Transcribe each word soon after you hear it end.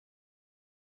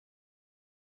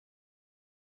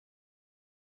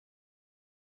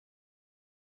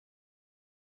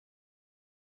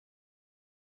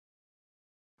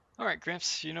Alright,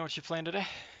 Gramps, you know what you plan today?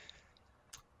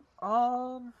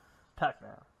 Um,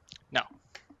 Pac-Man. No,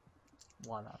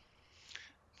 Why not?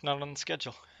 not on the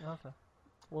schedule. Okay.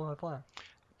 What am I playing?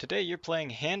 Today you're playing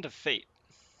Hand of Fate.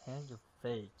 Hands of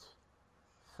Fate.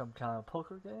 Some kind of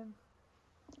poker game?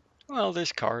 Well,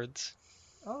 there's cards.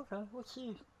 Okay, let's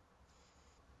see.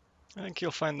 I think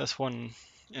you'll find this one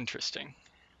interesting.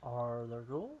 Are there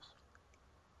rules?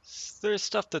 There's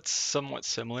stuff that's somewhat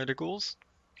similar to ghouls.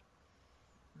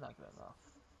 Not good enough.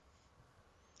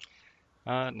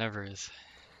 It never is.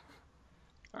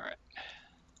 Alright.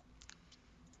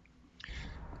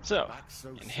 So,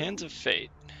 in Hands of Fate,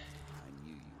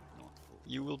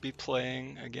 you will be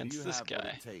playing against this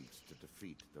guy.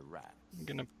 I'm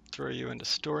gonna throw you into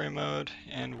story mode,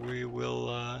 and we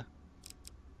will,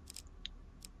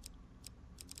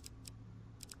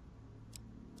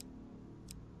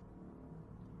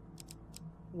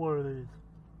 What are these?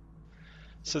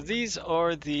 So these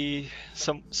are the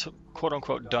some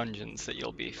quote-unquote dungeons that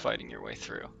you'll be fighting your way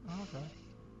through. Okay.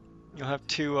 You'll have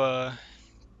to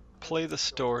play the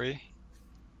story.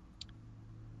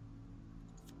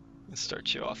 Let's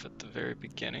start you off at the very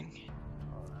beginning.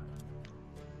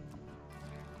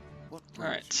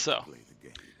 Alright, so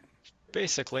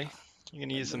basically you're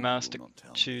gonna use the mouse to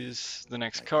choose the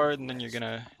next card, and then you're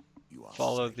gonna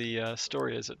follow the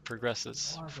story as it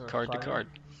progresses from card to card.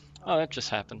 Oh, that just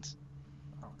happens.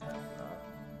 Okay.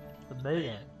 The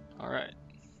maiden. Alright.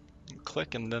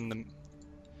 Click and then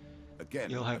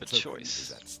you'll have a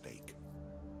choice.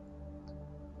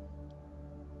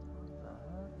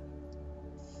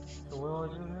 So what do I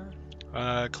do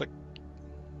here? Click.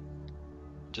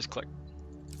 Just click.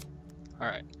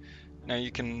 Alright. Now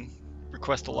you can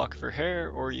request a lock of her hair,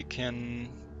 or you can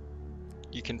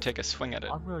take a swing at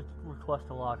it. I'm gonna request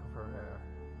a lock of her hair.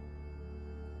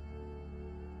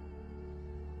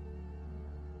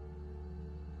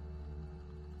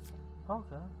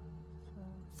 Okay.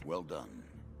 Well done.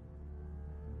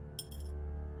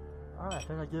 Alright, I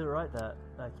think I did it right that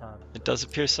time. It does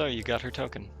appear so. You got her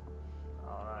token.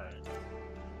 Alright.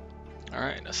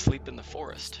 Alright, asleep in the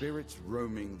forest. Spirits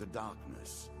roaming the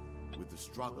darkness. With the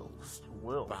struggles,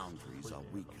 boundaries are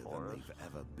weaker than they've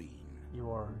ever been.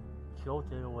 You are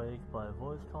jolted awake by a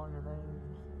voice calling your name.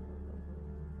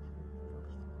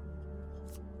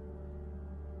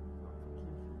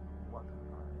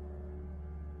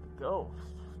 The ghost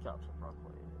stops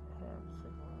abruptly.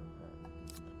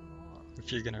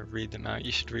 If you're gonna read them out,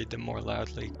 you should read them more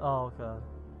loudly. Oh, okay.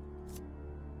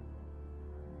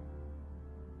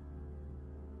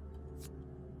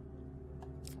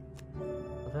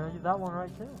 I think I did that one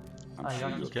right too.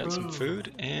 You got some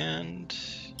food, and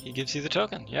he gives you the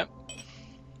token. Yep.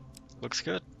 Looks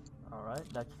good. Alright,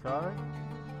 next card.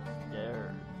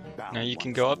 Stairs. Now you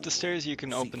can go up the stairs, you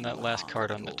can open that last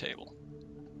card on the table.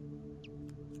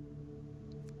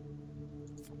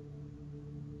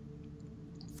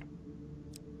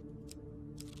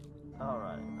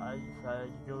 Alright, I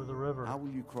decided to go to the river. How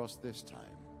will you cross this time?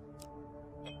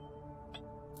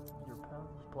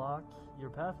 Your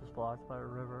path is blocked by a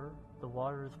river. The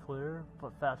water is clear,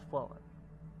 but fast flowing.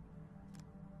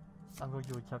 I'm going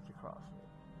to attempt to cross it.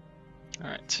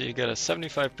 Alright, so you got a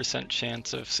 75%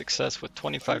 chance of success with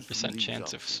 25%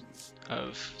 chance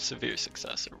of severe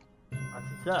success, or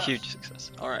huge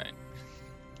success. Alright,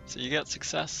 so you got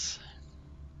success.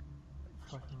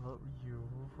 You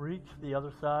reach the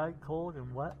other side, cold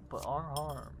and wet, but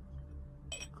unharmed.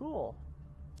 Cool.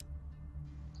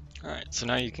 Alright, so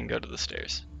now you can go to the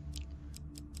stairs.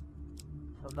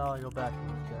 So now I go back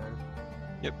to the stairs.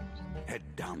 Yep. Head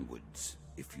downwards,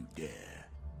 if you dare.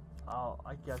 Oh,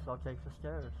 I guess I'll take the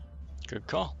stairs. Good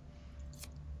call.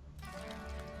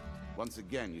 Once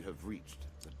again, you have reached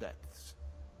the depths.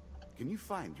 Can you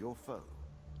find your foe?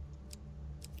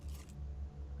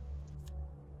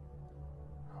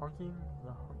 Hunting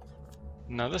the huntsman.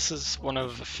 Now this is one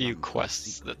of a few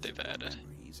quests that they've added.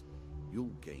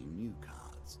 You'll gain new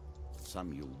cards.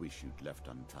 Some you'll wish you'd left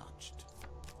untouched.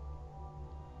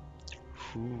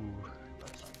 Ooh.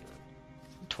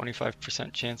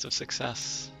 25% chance of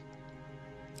success.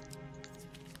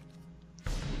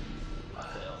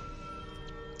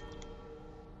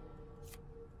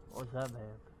 What's that mean?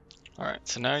 Alright,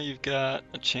 so now you've got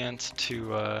a chance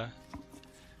to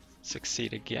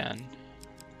succeed again.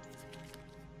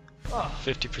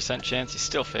 50% chance you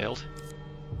still failed.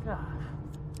 Gosh.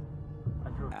 I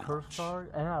drew a curse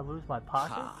card and I lose my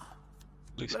pocket?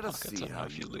 Loose pockets, I don't know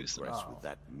if you lose them. With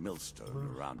that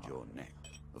millstone around your neck.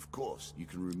 Of course, you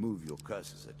can remove your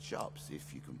curses at shops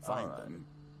if you can find them.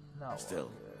 No. Still,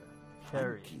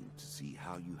 I'm keen to see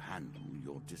how you handle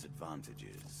your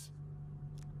disadvantages.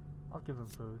 I'll give him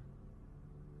food.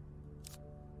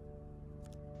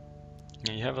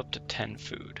 Yeah, you have up to 10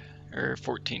 food, or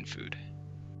 14 food.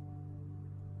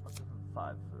 I'll give him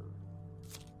 5 food.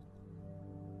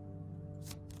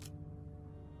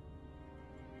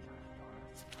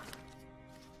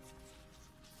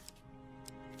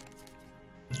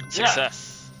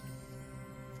 Success!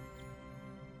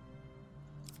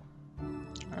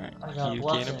 Alright, I got a you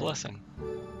gain a blessing.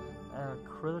 And a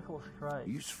critical strike.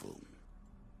 Useful.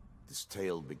 This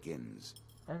tale begins,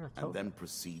 And a and token. then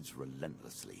proceeds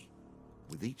relentlessly.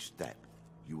 With each step,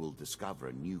 you will discover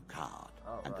a new card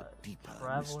and a Alright. deeper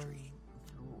Traveling mystery.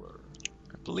 jeweler.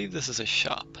 I believe this is a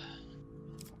shop.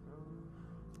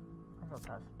 I'm gonna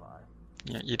pass it by.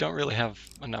 Yeah, you don't really have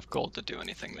enough gold to do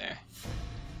anything there.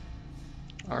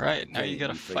 Alright, now you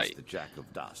gotta face fight. the Jack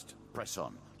of Dust. Press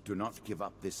on. Do not give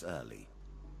up this early.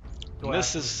 Do I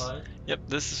This actually is, fight? yep,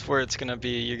 this is where it's gonna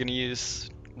be. You're gonna use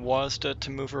WASD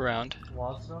to move around.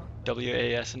 Wazda?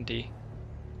 WASD.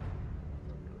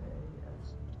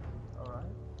 Alright.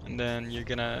 And then you're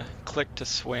gonna click to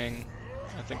swing.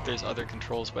 I think there's other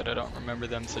controls, but I don't remember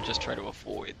them, so just try to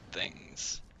avoid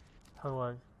things.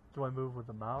 How do I move with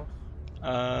the mouse?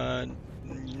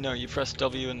 No, you press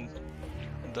W and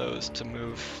those to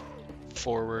move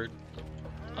forward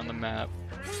on the map.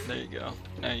 There you go.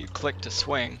 Now you click to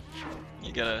swing.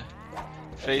 You gotta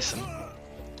face him.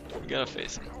 You gotta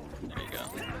face him. There you go.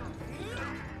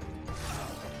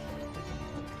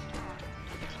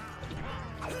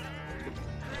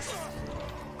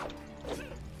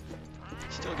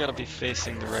 Still gotta be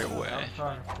facing the right way. I'm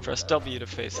trying to Press W to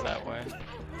face that way.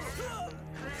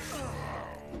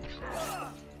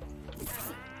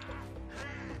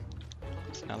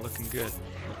 It's not looking good.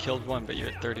 You killed one, but you're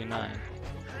at 39.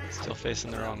 Still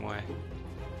facing the wrong way.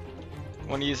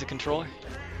 Want to use a controller?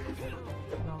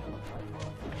 No,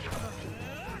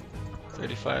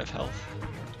 35 health.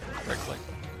 Right click.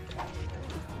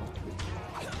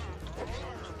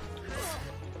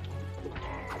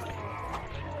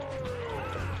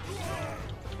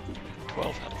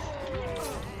 Health.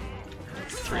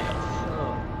 3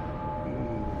 health.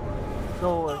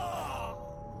 So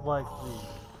like the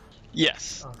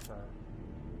Yes. okay.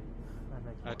 That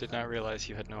makes I more did sense. not realize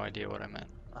you had no idea what I meant.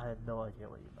 I had no idea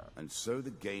what you meant. And so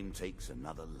the game takes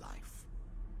another life.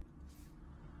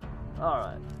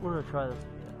 Alright, we're gonna try this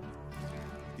again.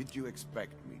 Did you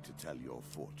expect me to tell your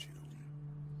fortune?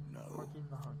 No. Working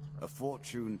the huntsman. A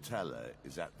fortune teller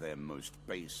is at their most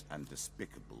base and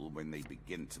despicable when they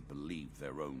begin to believe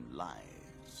their own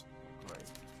lies.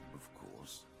 Great. Of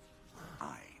course,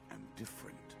 I am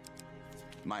different.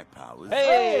 My powers...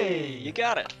 Hey! You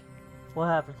got it! What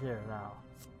happens here now?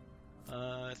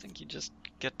 I think you just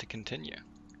get to continue.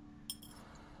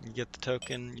 You get the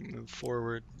token, you move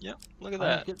forward. Yep, look at I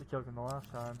that. didn't get the token the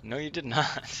last time. No, you did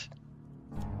not.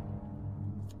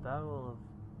 That will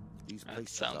These That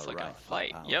places sounds are like a rife for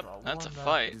fight. power. Yep, Well, that's a one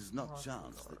fight. It is not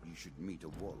chance that you should meet a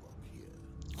warlock here.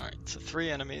 Alright, so 3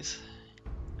 enemies.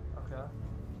 okay.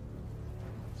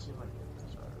 Let's see if I can get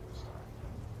this right this time.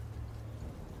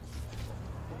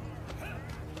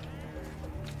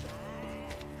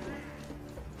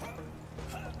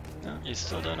 No, you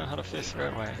still don't know how to face the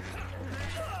right way.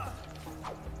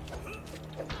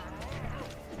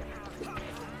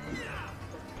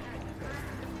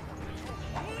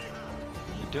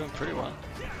 You're doing pretty well.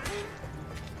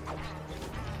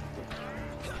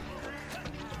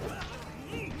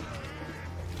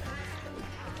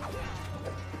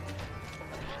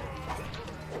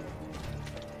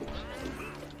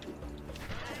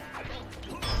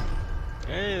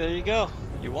 Hey, there you go.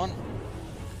 You won.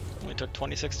 Only took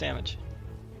 26 damage.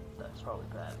 That's probably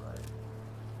bad, right?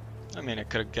 I mean, it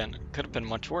could have been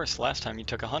much worse. Last time you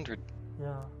took 100.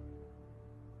 Yeah.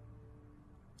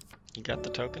 You got the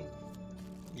token.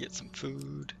 You get some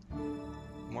food.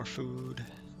 More food.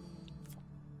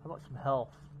 How about some health?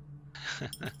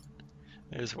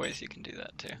 There's ways you can do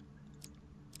that too.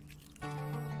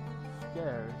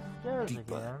 Scares. Scares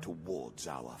Deeper again. towards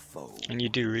our foe. And you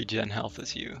do regen health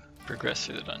as you progress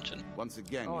through the dungeon. Once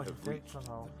again, Oh, you I have can take reached some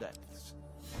health. the depths.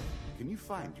 Can you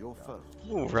find your foe?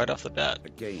 Ooh, right off the bat.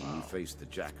 Again, you face the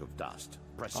Jack of Dust.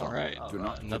 Press on. Alright, Do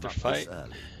not another give up fight. this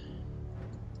early.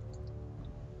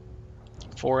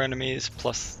 4 enemies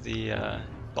plus the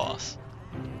boss.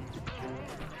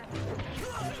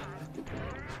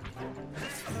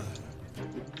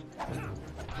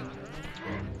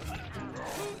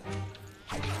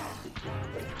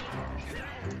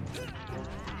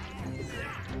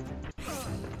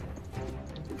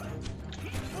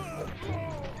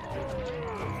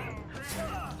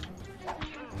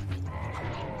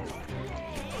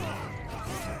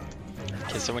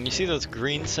 Okay, so when you see those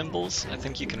green symbols, I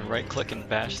think you can right click and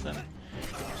bash them.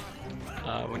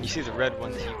 When you see the red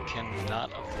ones, you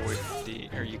cannot avoid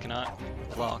you cannot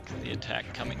block the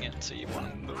attack coming in, so you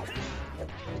want to move.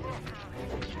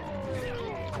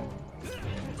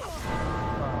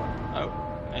 Oh,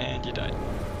 and you died.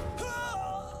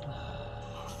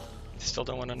 Still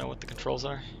don't want to know what the controls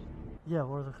are? Yeah,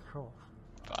 what are the controls?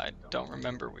 I don't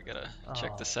remember. We gotta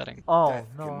check the setting. Oh, Death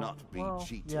no. cannot be Well,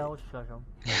 cheated. yeah, let's check them.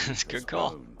 It's a good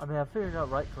call. I mean, I figured out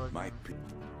right click.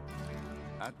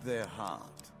 At their heart,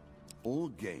 all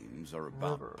games are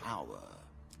about River. power,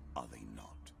 are they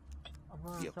not? I'm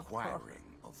gonna The jump across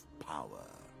acquiring of power,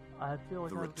 it. I feel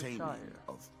like the I was retaining shy.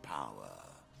 of power,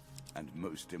 and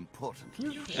most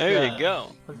importantly, There you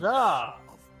go. Huzzah!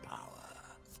 of power.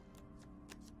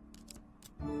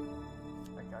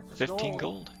 I got the 15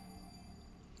 gold.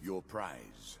 Your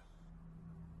prize.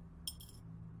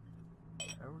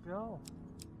 There we go.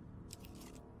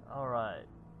 Alright.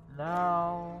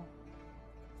 Now...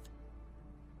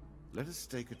 Let us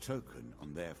stake a token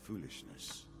on their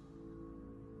foolishness.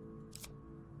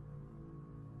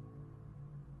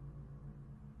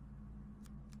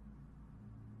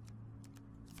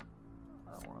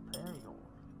 I don't want to pay any gold.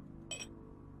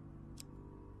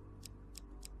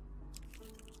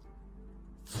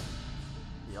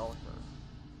 The altar.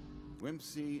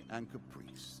 Whimsy and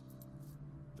caprice.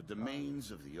 The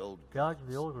domains of the old Gods of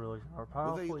the old religion are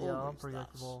powerful yet always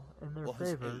unpredictable thus? in their Or has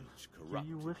favors. age Do you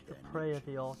corrupted wish to their pray at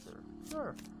the natures? altar?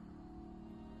 Sure.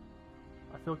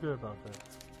 I feel good about this.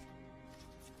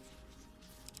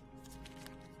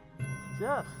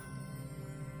 Yes!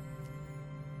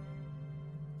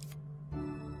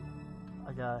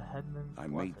 I got a Headman. I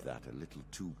made that a little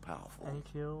too powerful. Any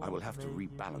kill I will have to made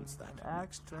rebalance using that an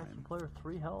axe next grants time. the player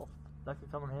 3 health. That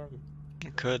could come in handy.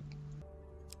 It could.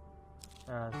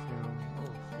 And I assume...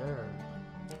 Oh,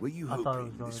 stairs. Were you I thought it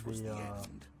hoping was this going was to the be,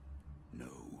 end?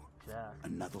 No. Jack.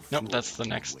 Another Nope, floor that's the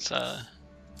next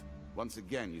Once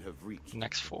again, you have reached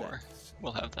next the 4. depths.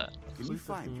 We'll have that. Can you Sleep at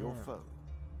find the your end. foe?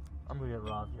 I'm gonna get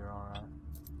robbed here, alright.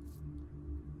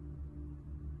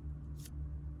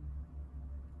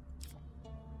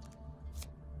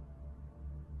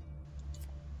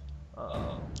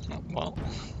 Well,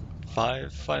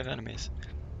 five enemies.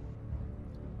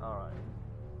 Alright.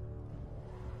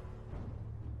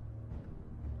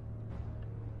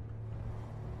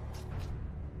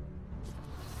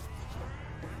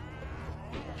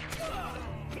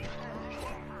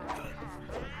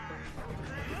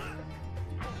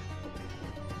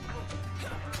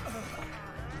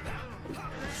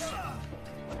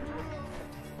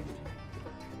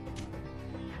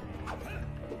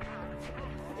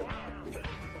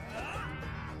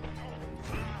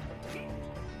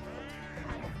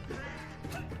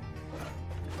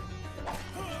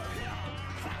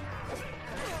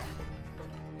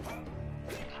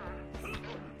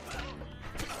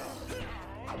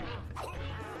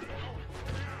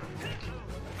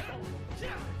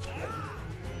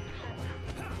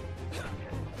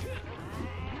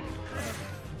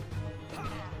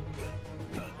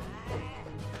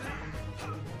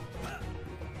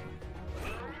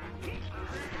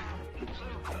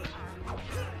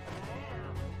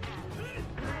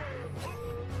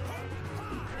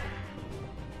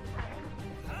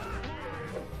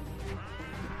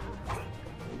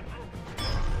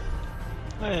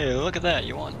 Hey, look at that,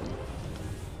 you won.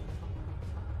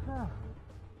 Yeah.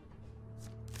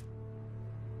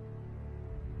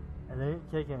 And they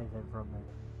didn't take anything from me.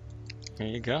 There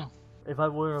you go. If I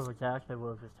would have attacked, they would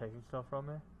have just taken stuff from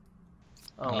me.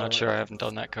 I'm not sure, I haven't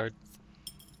done that card.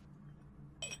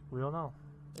 We don't know.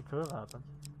 It could have happened.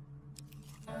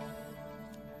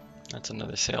 That's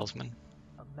another salesman.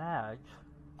 A badge.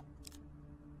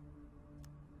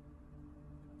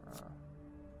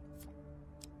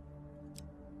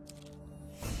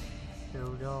 Here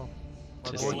we go.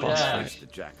 My Just boy the boss Jack. fight. The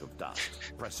Jack of Dust.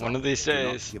 Press One on. of these Do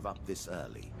not days. give up this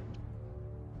early.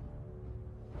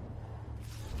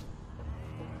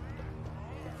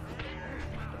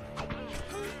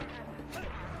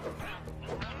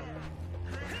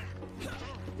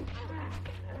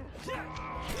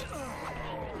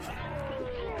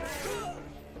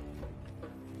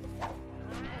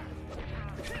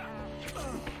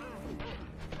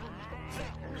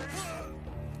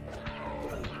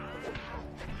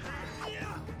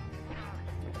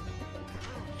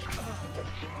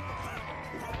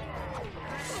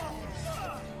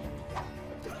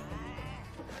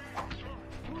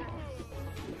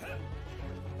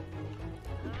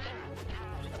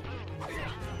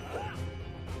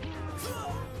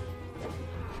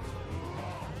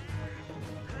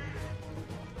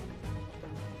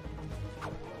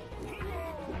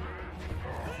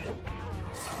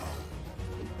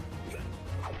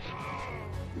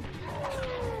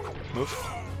 Move.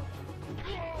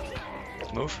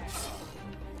 Move.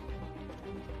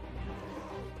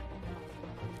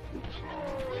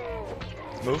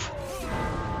 Move.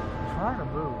 I'm trying to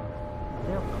move. I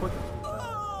think I'm clicking too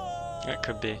fast. It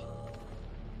could be.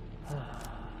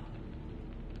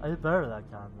 I did better that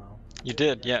time though. You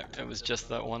did, yeah. It was just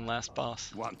that one last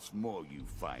boss. Once more you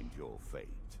find your fate.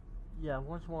 Yeah,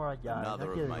 once more I got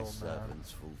Another it. of my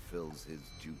servants fulfills his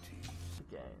duty.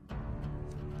 The game.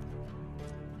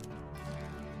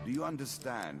 Do you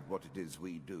understand what it is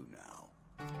we do now?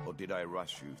 Or did I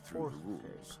rush you through Force the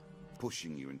rules,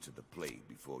 pushing you into the plague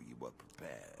before you were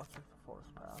prepared? I'll take the force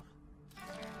path.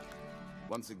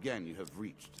 Once again, you have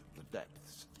reached the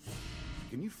depths.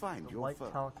 Can you find The your White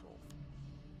foe? Council.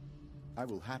 I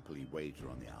will happily wager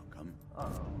on the outcome.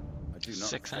 Uh-oh. I do not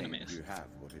 6 think enemies. you have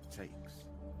what it takes.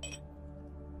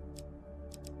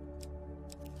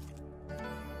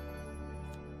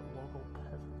 Local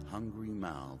peasant. Hungry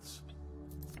mouths.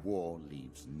 War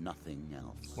leaves nothing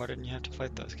else. Why didn't you have to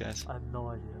fight those guys? I have no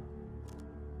idea.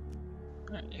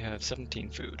 Alright, you have 17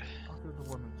 food. I'll give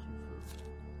the women 2 food.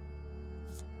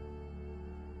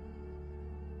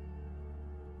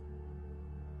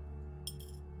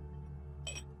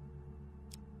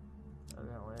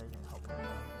 Evidently I can help her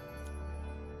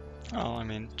out. Oh, I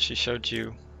mean, she showed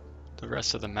you the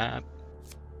rest of the map.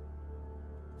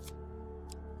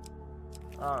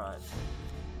 Alright.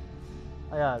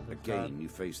 I got it this Again, time. you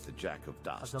face the Jack of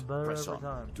Dust. I've done better Press every on.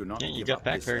 time. Do not Yeah, you give got up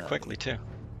back this very early. quickly too.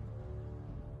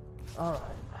 Alright.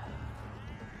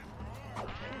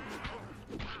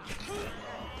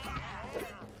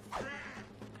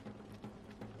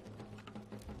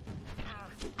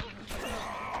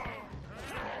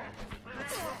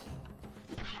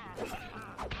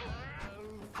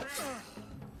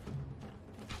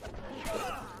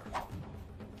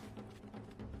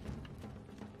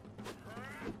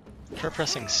 Try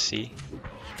pressing C.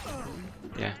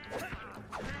 Yeah.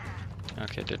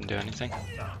 Okay, didn't do anything.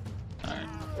 Alright.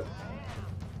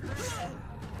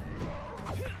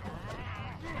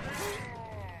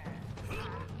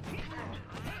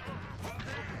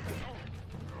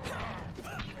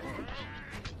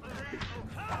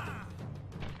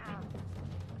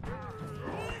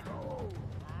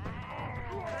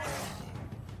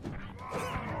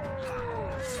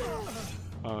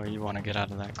 Oh, you want to get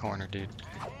out of that corner, dude.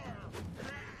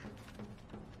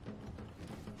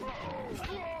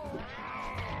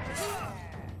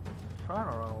 Trying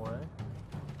to run away.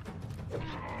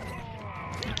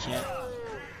 You can't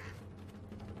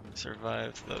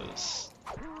survive those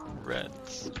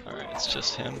reds. Alright, it's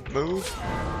just him. Move!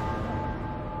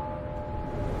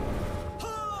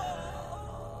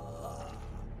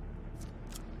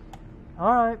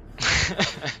 Alright.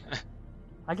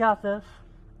 I got this.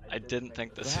 I didn't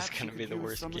think this was Perhaps going you to be could the use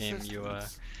worst some game you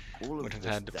assistance. All of would have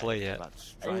this had to day play yet. about It's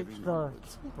striving the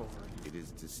onwards. keyboard. It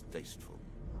is distasteful.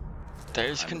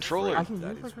 There's I'm controller. I can afraid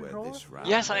use that the is where controller? this round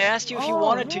Yes, I asked you if you Oh,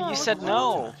 wanted to. yeah, You let's said do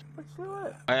no. it. Let's do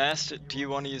it. I asked it, do you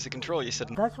want to use the controller? You said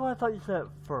no. That's what I thought you said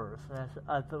first. And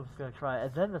I thought I was going to try it.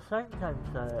 And then the second time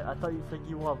you said it, I thought you said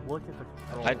you want to look at the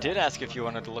controller. I did ask if you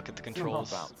wanted to look at the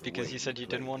controls about the because way you said you you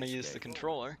didn't play want to this use the game.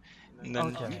 controller, and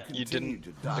then Okay. you didn't. Continue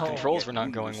to The die, controls yet were not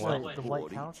lose going well. Wait, the White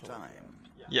each Council. time.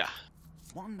 Yeah.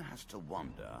 One has to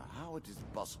wonder how it is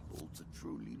possible to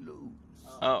truly lose.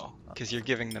 Oh, because you're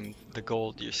giving them the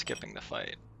gold, you're skipping the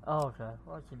fight. Oh, okay.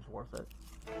 Well, that seems worth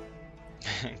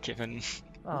it. Given.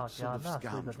 Oh, What sort God, of not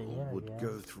sleep at the scoundrel end would again.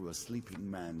 go through a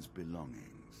sleeping man's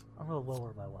belongings? I'm going to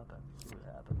lower my weapon. See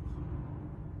what happens.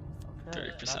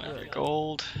 Okay. 30% not of your good.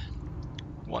 gold.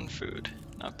 1 food.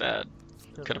 Not bad.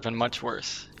 Good. Could have been much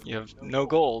worse. You have no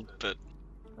gold, but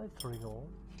I have 3 gold.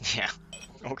 yeah.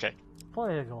 Okay.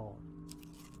 Plenty of gold.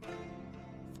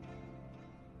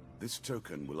 This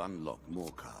token will unlock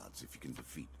more cards if you can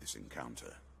defeat this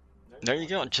encounter. There you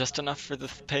go. Just enough for the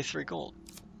pay 3 gold.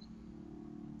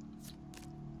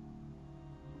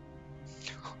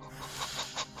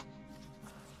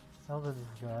 I don't think this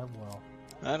is going to end well.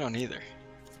 I don't either.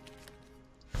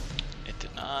 It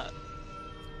did not.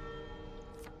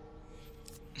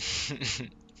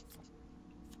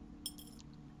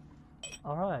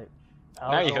 Alright.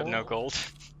 Now you have no gold.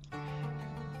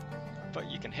 But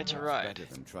you can hitch a ride. Better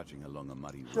than trudging along a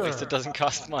muddy road. Sure. At least it doesn't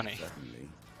cost money. Certainly.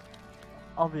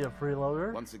 I'll be a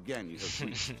freeloader. Once again, you have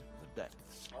reached the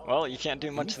depths. Well, you can't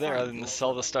do much there other than to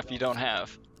sell the stuff you don't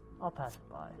have. I'll pass it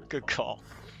by. Good call.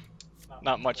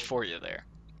 Not much for you there.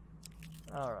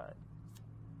 Alright.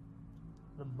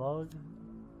 The mug.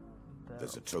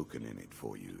 There's a token in it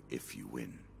for you if you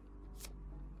win.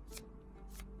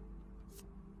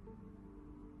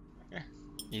 Here,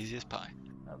 easy as pie.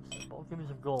 That was simple. Give me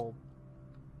some gold.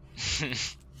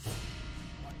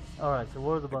 Alright, so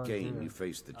what are the buttons Again, here? you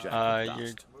face the jack of You're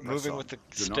dust. Press moving on. with the Do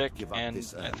not stick give up and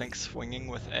this I early. think swinging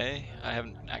with A. I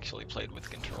haven't actually played with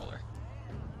controller.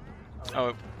 Oh,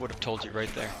 it would have told you right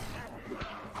there.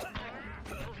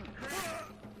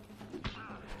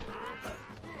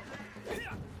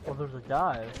 Well, there's a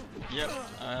dive. Yep,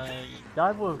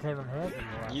 Dive would have came in handy.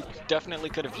 you definitely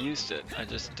could have used it. I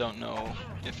just don't know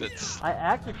if it's... I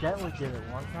accidentally did it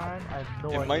one time. I have no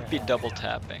idea. It might be how. double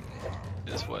tapping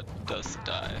is what does the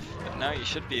dive. But now you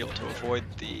should be able to avoid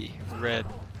the red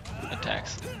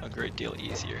attacks a great deal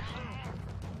easier.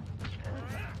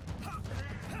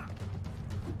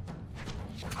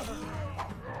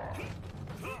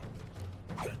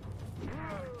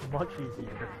 Much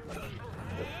easier.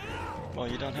 Well,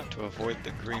 you don't have to avoid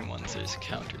the green ones, there's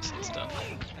counters and stuff,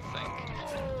 I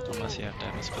think. Unless you have to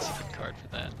have a specific card for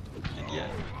that. And yeah.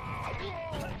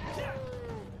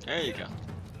 There you go.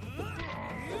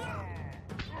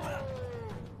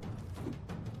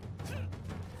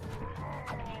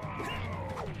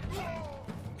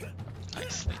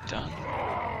 Nicely done.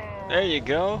 There you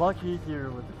go. Much easier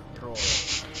with the controller.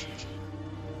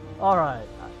 Alright,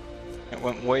 It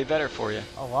went way better for you.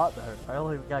 a lot better. I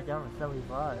only got down to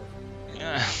 75.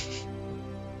 Yeah. I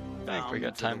think we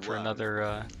got time for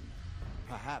another,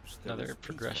 Perhaps there another is peace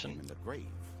progression. in the grave,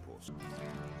 poor soul.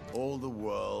 All the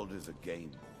world is a game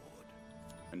board,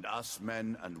 and us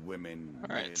men and women.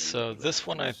 Alright, so this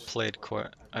one I've played quite,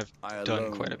 I've I done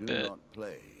alone quite a do bit. not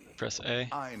play. Press A,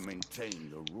 I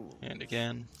maintain the rules. and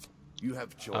again. You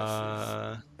have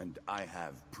choices, and I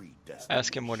have predestination.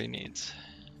 Ask him what he needs.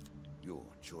 Your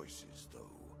choices,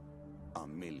 though, are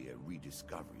merely a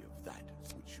rediscovery of that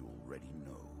which you already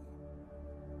know.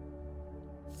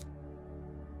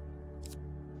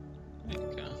 There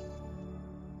you go.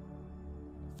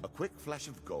 A quick flash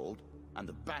of gold, and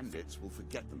the bandits will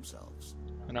forget themselves.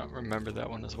 I don't remember that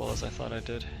one as well as I thought I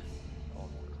did.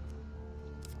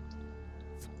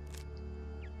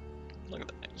 Look at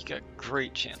that. You got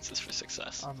great chances for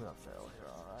success. I'm gonna fail here,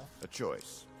 alright. A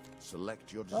choice.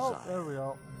 Select your desire. Oh, there we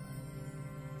go.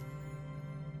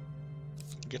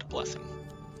 Get a blessing.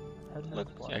 Heading Look,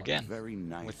 into black. again, Very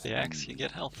nice. with the axe you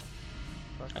get health.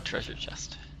 A treasure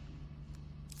chest.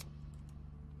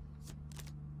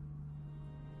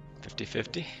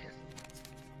 50-50.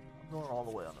 I'm going all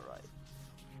the way on the right.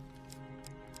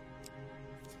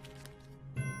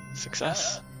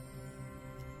 Success.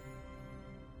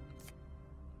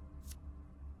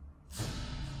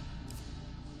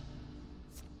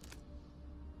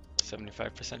 I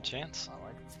 75% chance.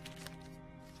 like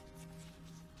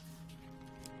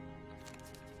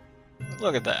it.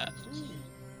 Look at that.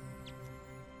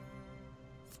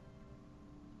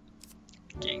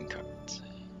 Game cards.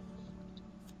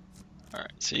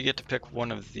 Alright, so you get to pick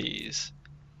one of these.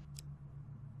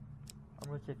 I'm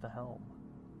gonna take the helm.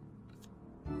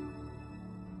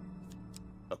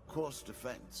 A coarse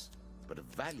defense, but a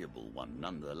valuable one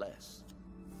nonetheless.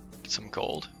 Some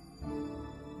gold.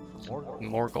 More gold.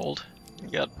 More gold. You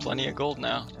got plenty of gold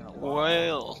now. And a lot.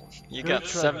 Well, you Good got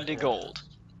treasure 70 chest. gold.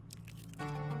 I'm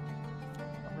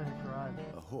gonna try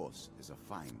it. A horse is a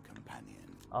fine companion.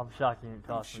 I'm shocked it I'm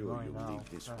cost me sure money you'll now. leave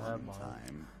this I one have in mine.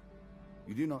 time.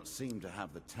 You do not seem to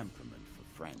have the temperament for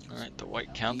friends. Alright, the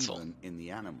White Council. Even in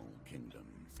the animal kingdom.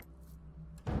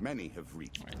 Many have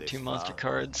reached Alright, this 2 monster far.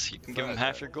 cards. You can give them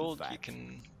half your Further, in gold. You fact. can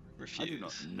I do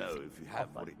not refuse. know if you have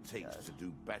what it fucking takes dead. to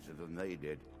do better than they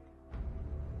did.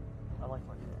 I like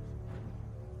my chance.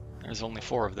 There's only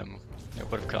 4 of them. It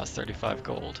would have cost 35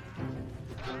 gold.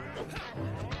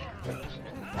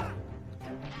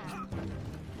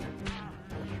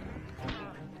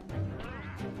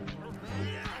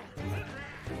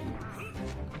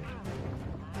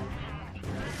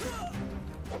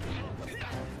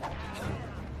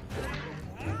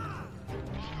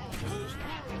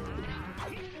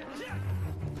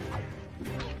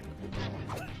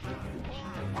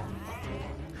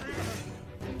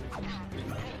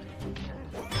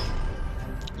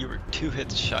 You were 2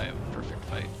 hits shy of a perfect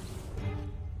fight.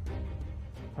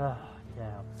 Ah,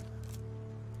 damn.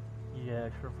 You get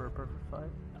extra for a perfect fight?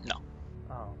 No.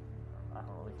 Oh. I don't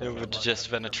really It care would have about just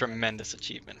that. been a tremendous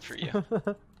achievement for you.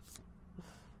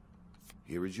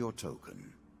 Here is your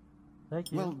token.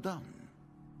 Thank you. Well done.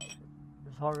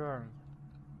 It's hard earned.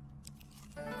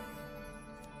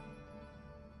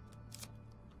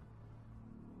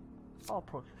 I'll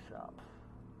approach the shop.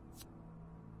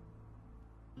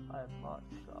 I have much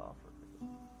to offer.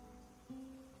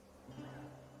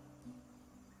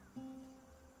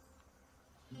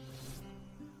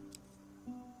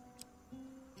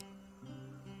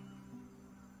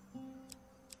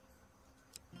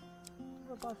 I'm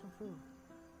gonna buy some food.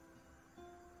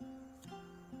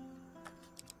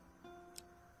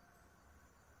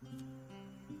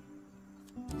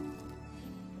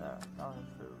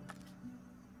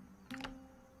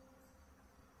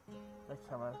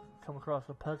 time I come across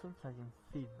a peasant, I can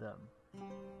feed them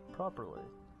properly.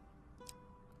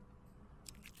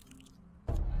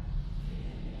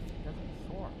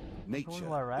 Nature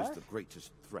is the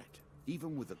greatest threat,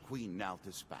 even with the queen now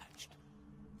dispatched.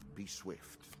 Be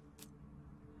swift.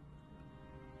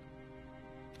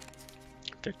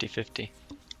 50-50.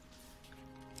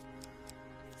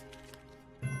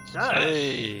 Yes!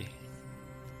 Hey!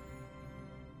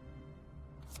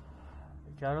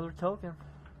 Got another token.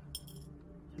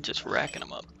 Just racking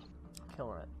them up.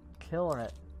 Killing it. Killing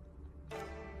it.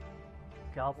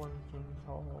 Goblin King's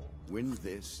Hall. Win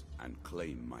this and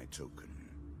claim my token.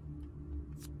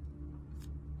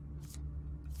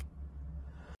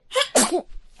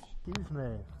 Excuse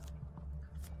me.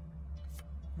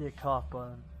 The cough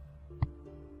button.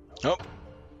 Nope.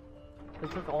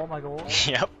 It took all my gold.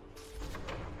 Yep.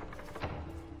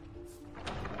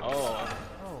 Oh,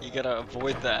 you gotta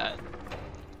avoid that.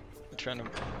 You're trying to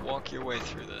walk your way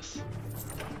through this.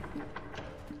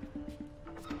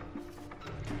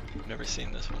 I've never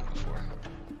seen this one before.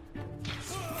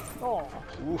 Oh.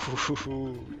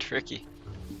 Ooh, tricky.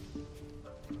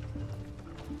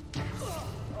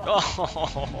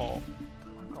 Oh!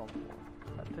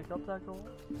 I pick up that gold?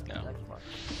 No. Next part.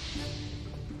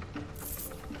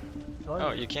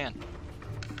 Oh, you can.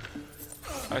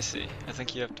 I see. I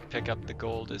think you have to pick up the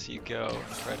gold as you go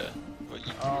and try to... Well,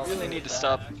 you really need to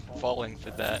stop falling for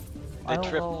that. They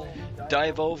trip.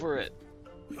 Dive over it.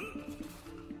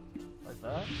 Like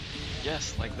that?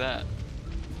 Yes, like that.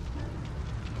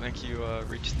 I think you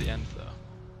reached the end though.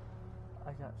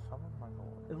 I got some of my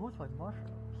gold. It looks like mushrooms.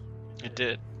 It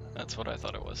did. That's what I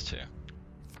thought it was too.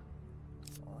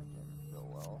 Oh, I didn't go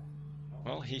well.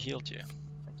 Well, he healed you.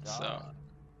 Thank So,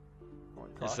 God.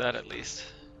 there's that at least.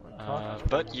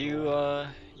 But you're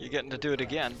getting to do it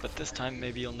again, but this time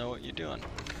maybe you'll know what you're doing.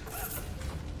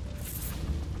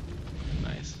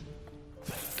 Nice.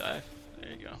 Dive.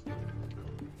 There you go.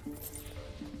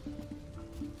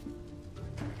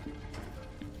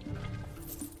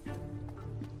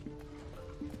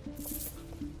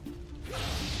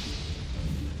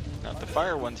 Now the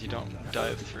fire ones you don't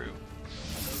dive through.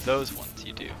 Those ones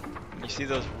you do. When you see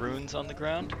those runes on the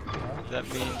ground, that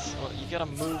means, well, you gotta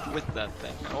move with that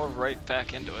thing, or right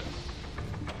back into it.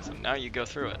 So now you go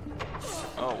through it.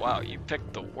 Oh wow, you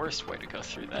picked the worst way to go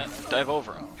through that. Dive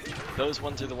over them. Those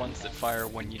ones are the ones that fire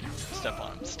when you step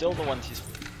on them. Still the ones you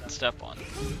step on.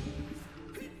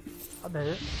 I made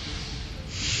it.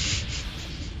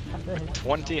 I made it.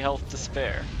 20 health to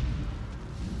spare.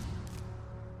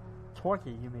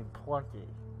 20, you mean plunky.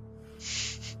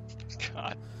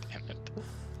 God damn it.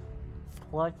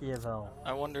 Plunky of hell.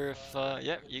 I wonder if,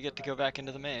 yeah, you get to go back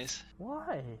into the maze.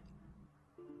 Why?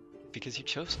 Because you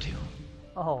chose to.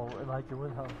 Oh, am I doing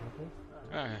that on purpose?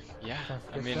 Yeah.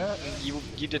 I Is mean, that-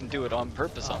 you didn't do it on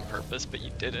purpose, but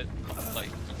you did it. Like,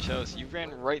 you chose. You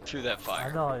ran right through that I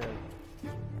fire. know I did.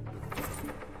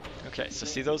 Okay, so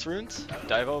see those runes?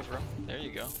 Dive over them. There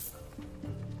you go.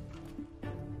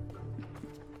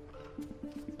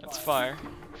 That's fire.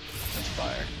 That's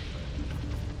fire.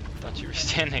 Thought you were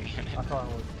standing in it. I thought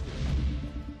it was.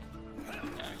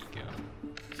 There you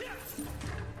go.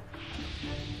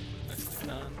 Nicely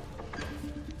done.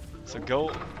 So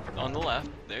go on the left.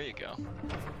 There you go.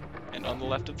 And on the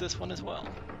left of this one as well.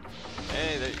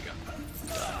 Hey, there you go.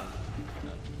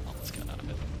 Almost got out of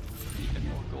it. Even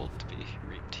more gold to be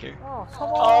reaped here. Oh, come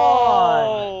on!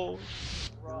 Oh!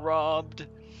 Robbed.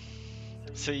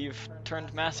 So you've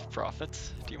turned massive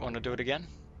profits. Do you want to do it again?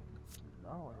 No,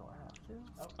 I don't have to.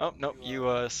 Oh no,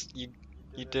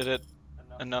 you did it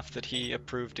enough that he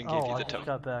approved and gave you I the just token.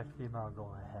 got back the amount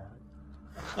going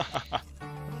ahead.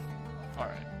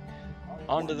 Alright.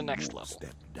 On to the next level.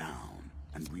 Step down,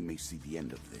 and we may see the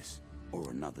end of this, or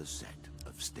another set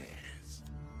of stairs.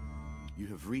 You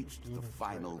have reached the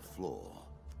final floor.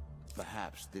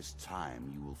 Perhaps this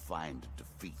time you will find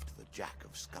defeat the Jack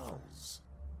of Skulls.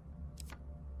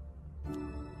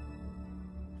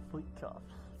 Fleet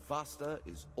cuffs. Faster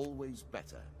is always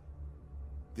better.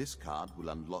 This card will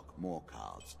unlock more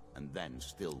cards, and then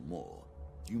still more.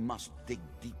 You must dig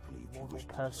deeply if you wish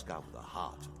to discover the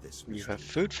heart of this mystery. You have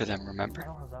food for them, I remember?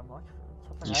 don't have that much food.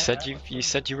 Something You I said have. you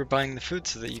said you were buying the food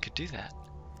so that you could do that.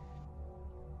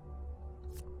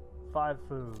 5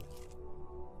 food.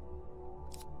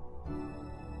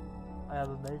 I have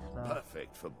a mace now.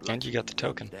 Perfect for And you got the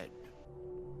token. dead.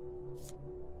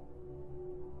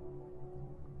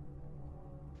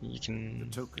 You can. The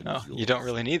token Oh, is you don't yours.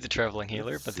 really need the traveling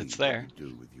healer, Let's but see it's what there. you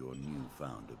do with your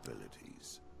newfound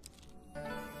abilities.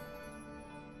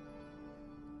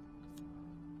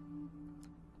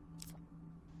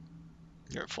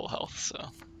 You're at full health, so.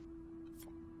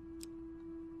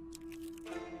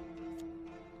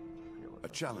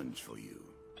 challenge for you,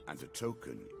 and a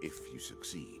token if you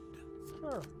succeed.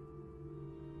 Sure.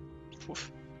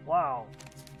 Oof. Wow.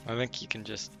 I think you can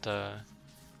just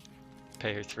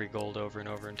pay her 3 gold over and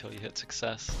over until you hit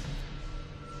success.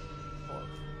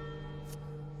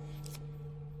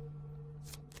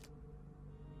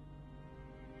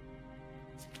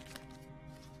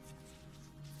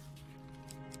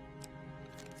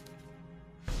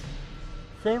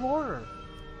 Same order.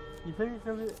 You think it's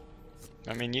gonna be...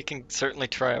 I mean, you can certainly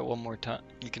try it one more time.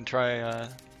 You can try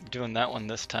doing that one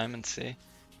this time and see.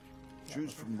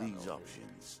 Choose from these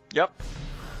options. Yep.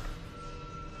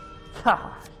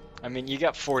 God. I mean, you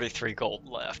got 43 gold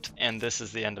left, and this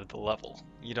is the end of the level.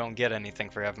 You don't get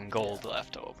anything for having gold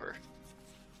left over.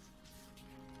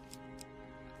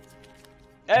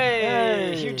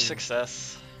 Hey! Huge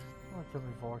success. Well, it took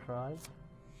me 4 tries.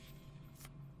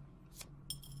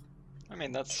 I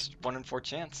mean, that's 1 in 4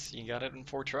 chance. You got it in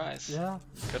 4 tries. Yeah.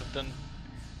 Could have done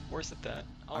worse at that.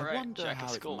 I Alright, wonder Jack how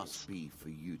of it Skulls. must be for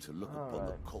you to look All upon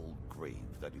the right. cold grave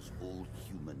that is all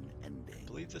human ending. I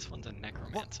believe this one's a What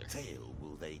necromancer. tale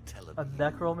will they tell of A you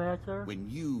necromancer? when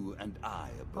you and I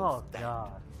are Oh, both dead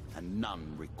God. and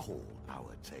none recall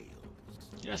our tale?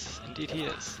 Yes, indeed he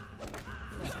is.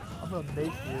 I'm gonna make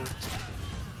you.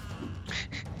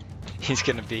 He's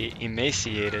gonna be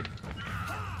emaciated.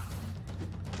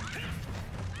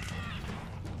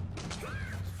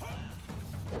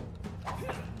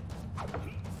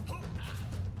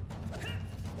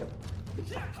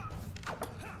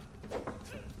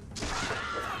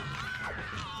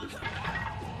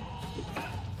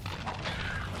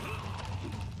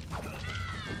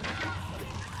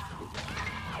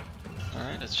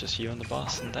 Alright, it's just you and the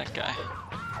boss and that guy.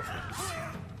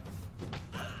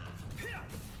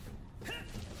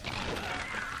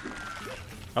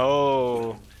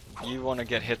 Oh, you want to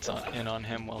get hits in on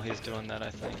him while he's doing that, I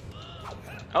think.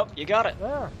 Oh, you got it.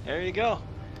 There. There you go.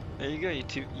 There you go.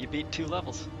 You beat 2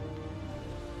 levels.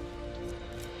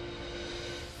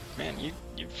 Man, you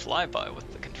fly by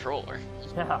with the controller.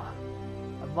 Yeah.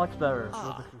 I'm much better with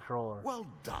Ah, the controller. Well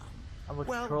done. I'm a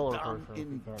Well controller done person, if you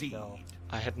can't indeed. tell.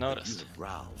 I had You noticed. have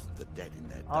roused the dead in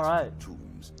their All dusty right.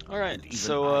 tombs. and Alright, even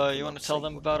so I you cannot want to tell say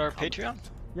them what about our becomes Patreon? of it.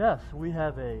 Yes, we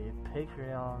have a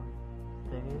Patreon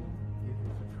thingy you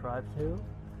can subscribe to.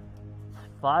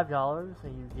 It's $5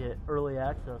 and you get early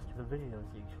access to the videos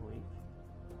each week.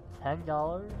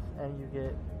 $10 and you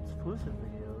get exclusive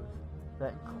videos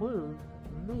that include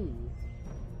me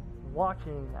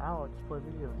watching Alex play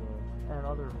video games and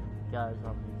other guys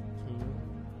on the team.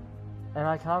 And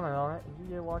I comment on it, and you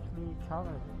get to watch me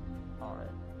comment on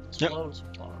it. Yep. Loads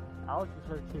of fun. Alex is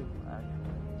there too,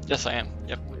 actually. Yes, I am.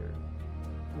 Yep. Weird.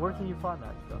 Where can you find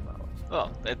that stuff, Alex?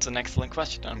 Well, it's an excellent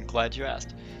question. I'm glad you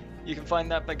asked. You can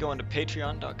find that by going to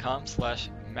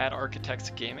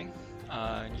patreon.com/madarchitectsgaming.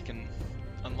 You can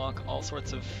unlock all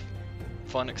sorts of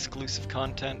fun exclusive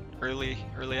content, early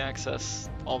access,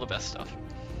 all the best stuff.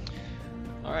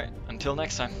 Alright, until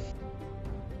next time.